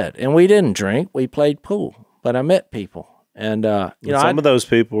we did. And we didn't drink. We played pool. But I met people. And, some of those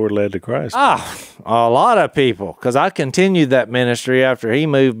people were led to Christ. A lot of people, because I continued that ministry after he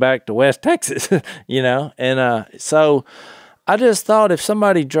moved back to West Texas, And so I just thought if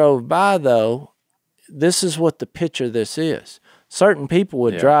somebody drove by, though, this is what the picture this is. Certain people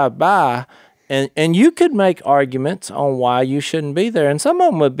would drive by, and you could make arguments on why you shouldn't be there, and some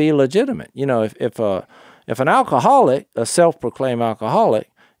of them would be legitimate. If an alcoholic, a self-proclaimed alcoholic,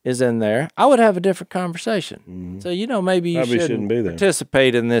 is in there, I would have a different conversation. Mm-hmm. So, maybe you shouldn't be there.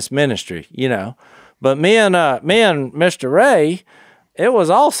 Participate in this ministry, But me and Mr. Ray, it was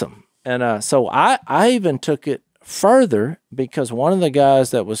awesome. And so I even took it further because one of the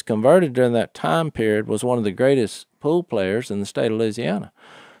guys that was converted during that time period was one of the greatest pool players in the state of Louisiana.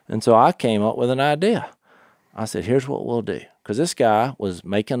 And so I came up with an idea. I said, here's what we'll do. Because this guy was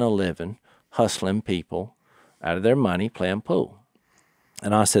making a living, hustling people out of their money, playing pool.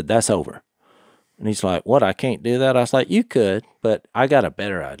 And I said, that's over. And he's like, what, I can't do that? I was like, you could, but I got a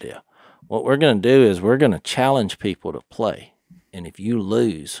better idea. What we're going to do is we're going to challenge people to play. And if you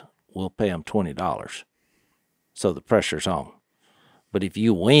lose, we'll pay them $20. So the pressure's on. But if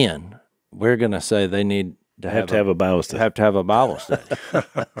you win, we're going to say they need to have a Bible study. Have to have a Bible study.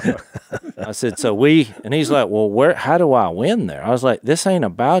 I said, and he's like, well, how do I win there? I was like, this ain't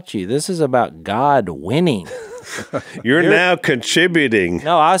about you. This is about God winning. You're now contributing.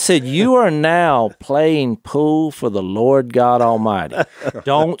 No, I said, you are now playing pool for the Lord God Almighty.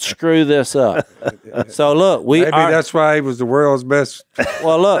 Don't screw this up. So look, maybe that's why he was the world's best.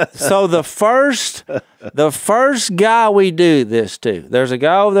 Well, look, so the first guy we do this to, there's a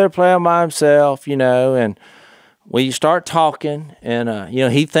guy over there playing by himself, and we start talking, and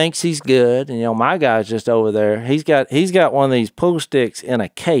he thinks he's good, and my guy's just over there. He's got one of these pool sticks in a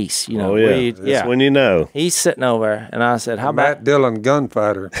case, Oh yeah, that's when you know. He's sitting over there, and I said, "How about Matt Dillon,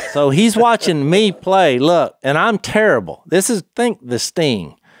 gunfighter?" So he's watching me play. Look, and I'm terrible. Think the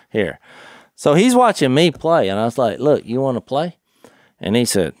Sting here. So he's watching me play, and I was like, "Look, you want to play?" And he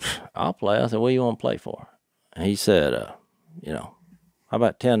said, "I'll play." I said, "What do you want to play for?" And he said, "How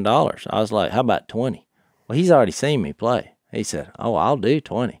about $10?" I was like, "How about 20?" Well, he's already seen me play. He said, "Oh, I'll do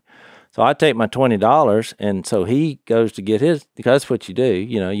 20." So I take my $20, and so he goes to get his, because that's what you do.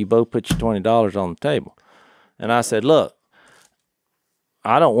 You both put your $20 on the table. And I said, "Look,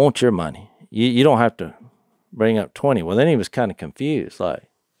 I don't want your money. You don't have to bring up 20. Well, then he was kind of confused. So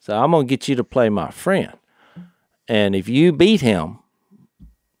I'm going to get you to play my friend. And if you beat him,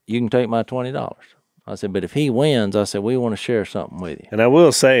 you can take my $20. I said, but if he wins, I said, we want to share something with you. And I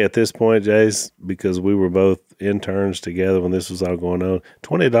will say at this point, Jase, because we were both interns together when this was all going on,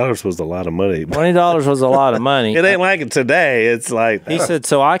 $20 was a lot of money. $20 was a lot of money. It ain't like it today. It's like... He said,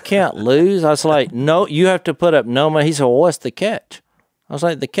 so I can't lose? I was like, no, you have to put up no money. He said, well, what's the catch? I was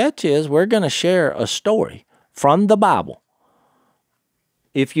like, the catch is we're going to share a story from the Bible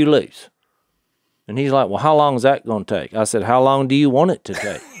if you lose. And he's like, well, how long is that going to take? I said, how long do you want it to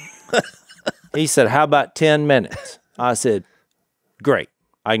take? He said, how about 10 minutes? I said, great.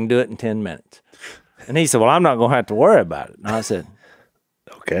 I can do it in 10 minutes. And he said, well, I'm not going to have to worry about it. And I said,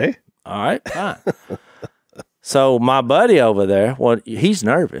 Okay. All right, fine. So my buddy over there, well, he's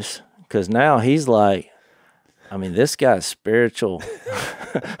nervous because now he's like, I mean, this guy's spiritual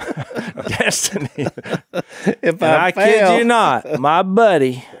destiny. If I kid you not, my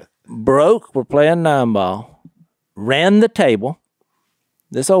buddy we're playing 9-ball, ran the table.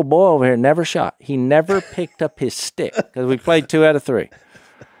 This old boy over here never shot. He never picked up his stick because we played 2 out of 3.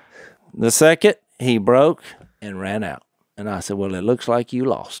 The second, he broke and ran out. And I said, well, it looks like you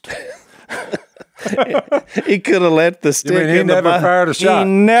lost. He could have let the stick. He never fired a shot.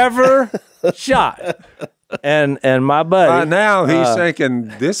 He never shot. And my buddy. By now he's thinking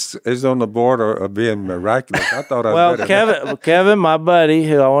this is on the border of being miraculous. I thought Kevin, my buddy,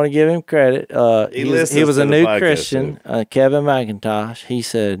 who I want to give him credit, he was a new Christian, Kevin McIntosh. He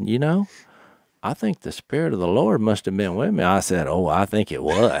said, you know, I think the Spirit of the Lord must have been with me. I said, oh, I think it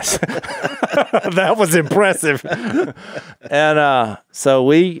was. That was impressive. And so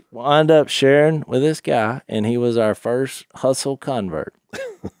we wound up sharing with this guy, and he was our first hustle convert.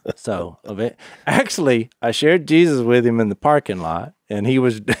 So actually, I shared Jesus with him in the parking lot, and he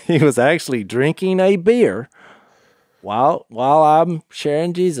was actually drinking a beer while I'm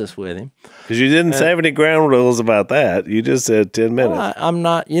sharing Jesus with him. Because you didn't say any ground rules about that. You just said 10 minutes. Well, I'm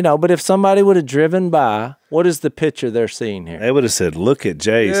not, but if somebody would have driven by, what is the picture they're seeing here? They would have said, look at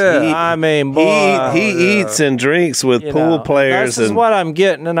Jase. Yeah. I mean, boy. He eats and drinks with pool players. This is what I'm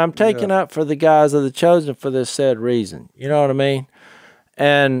getting, and I'm taking up for the guys of the chosen for this said reason. You know what I mean?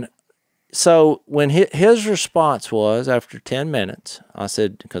 And so when his response was, after 10 minutes, I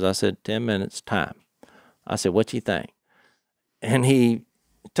said 10 minutes time. I said, what you think? And he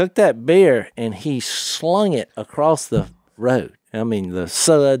took that beer and he slung it across the road. I mean, the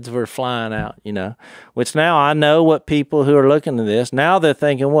suds were flying out, which now I know what people who are looking at this, now they're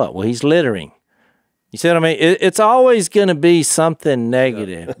thinking, what? Well, he's littering. You see what I mean? It's always going to be something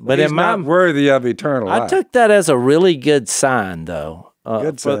negative. But he's not worthy of eternal life. I took that as a really good sign, though,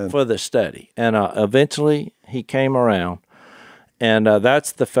 for the study. And eventually he came around. And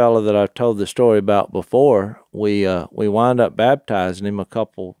that's the fellow that I've told the story about before. We wound up baptizing him a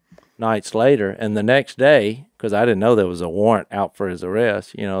couple nights later, and the next day, because I didn't know there was a warrant out for his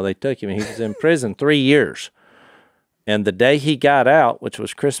arrest, they took him. He was in prison 3 years. And the day he got out, which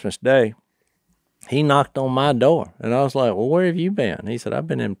was Christmas Day, he knocked on my door. And I was like, well, where have you been? He said, I've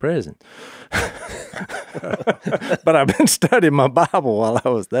been in prison. But I've been studying my Bible while I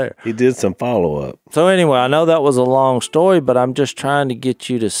was there. He did some follow-up. So anyway, I know that was a long story, but I'm just trying to get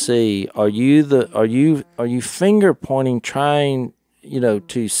you to see, are you finger pointing, trying,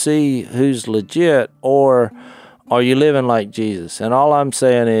 to see who's legit, or are you living like Jesus? And all I'm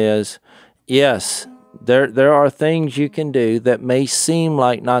saying is, yes, there are things you can do that may seem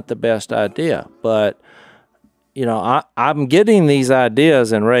like not the best idea, but I'm getting these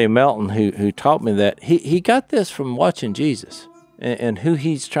ideas, and Ray Melton, who taught me that, he got this from watching Jesus and who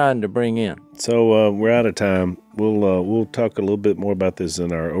he's trying to bring in. So we're out of time. We'll talk a little bit more about this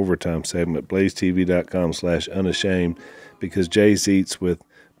in our overtime segment, blazetv.com/unashamed, because Jase eats with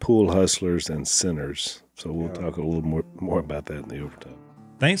pool hustlers and sinners. So we'll talk a little more about that in the overtime.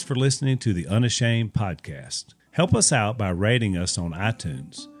 Thanks for listening to the Unashamed podcast. Help us out by rating us on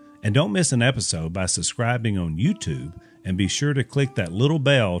iTunes. And don't miss an episode by subscribing on YouTube, and be sure to click that little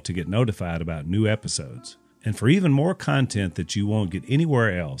bell to get notified about new episodes. And for even more content that you won't get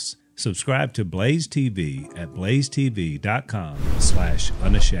anywhere else, subscribe to Blaze TV at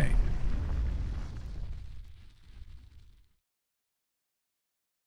blazetv.com/unashamed.